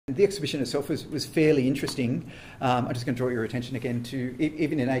The exhibition itself was fairly interesting. I'm just going to draw your attention again to,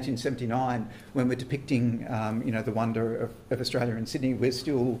 even in 1879, when we're depicting the wonder of Australia and Sydney, we've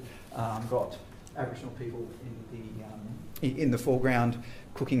still got Aboriginal people in the foreground,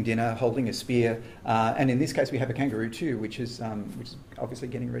 cooking dinner, holding a spear, and in this case we have a kangaroo too, which is obviously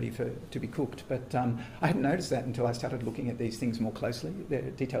getting ready to be cooked. But I hadn't noticed that until I started looking at these things more closely, the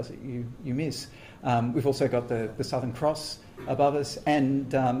details that you miss. We've also got the Southern Cross above us,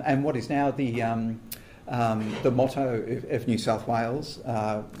 and what is now the motto of New South Wales,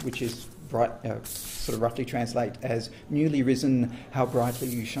 which is sort of roughly translate as "Newly risen, how brightly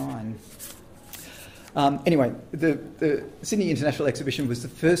you shine." Anyway, the Sydney International Exhibition was the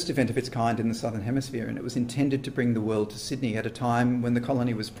first event of its kind in the Southern Hemisphere, and it was intended to bring the world to Sydney at a time when the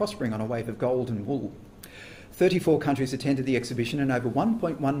colony was prospering on a wave of gold and wool. 34 countries attended the exhibition and over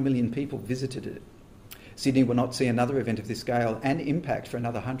 1.1 million people visited it. Sydney will not see another event of this scale and impact for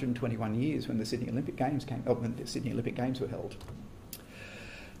another 121 years when the Sydney Olympic Games were held.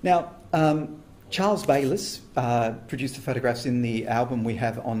 Now, Charles Bayliss produced the photographs in the album we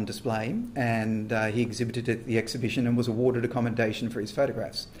have on display, and he exhibited at the exhibition and was awarded a commendation for his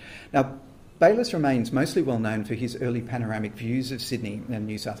photographs. Now, Bayliss remains mostly well known for his early panoramic views of Sydney and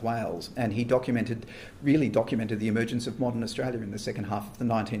New South Wales, and he really documented the emergence of modern Australia in the second half of the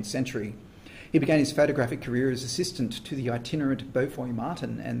 19th century. He began his photographic career as assistant to the itinerant Beaufoy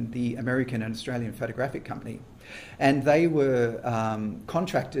Martin and the American and Australian Photographic Company. And they were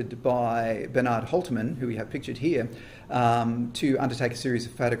contracted by Bernard Holterman, who we have pictured here, to undertake a series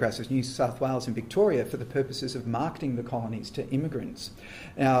of photographs of New South Wales and Victoria for the purposes of marketing the colonies to immigrants.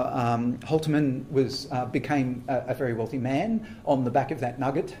 Now, Holterman became a very wealthy man on the back of that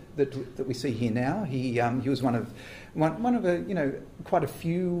nugget that we see here now. He was one of quite a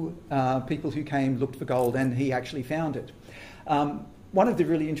few people who came, looked for gold, and he actually found it. One of the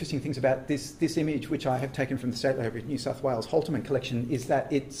really interesting things about this image, which I have taken from the State Library of New South Wales Holterman collection, is that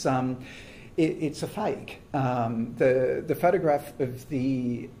it's a fake. The photograph of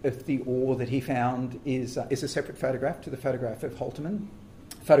the ore that he found is a separate photograph to the photograph of Holterman.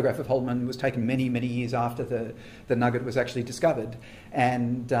 The photograph of Holterman was taken many years after the nugget was actually discovered,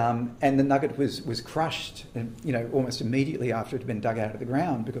 and the nugget was crushed, almost immediately after it had been dug out of the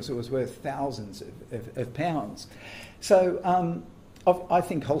ground because it was worth thousands of pounds. So. I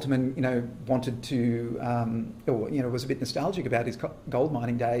think Holterman, wanted to, was a bit nostalgic about his gold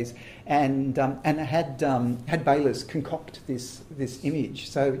mining days, and had Bayliss concoct this image.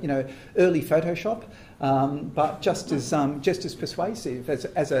 So, early Photoshop, but just as persuasive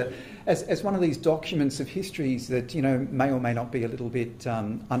as one of these documents of histories that may or may not be a little bit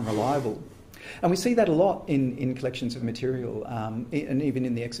unreliable. And we see that a lot in collections of material, and even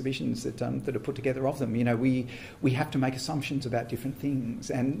in the exhibitions that are put together of them. We have to make assumptions about different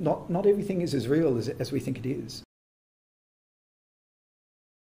things, and not everything is as real as we think it is.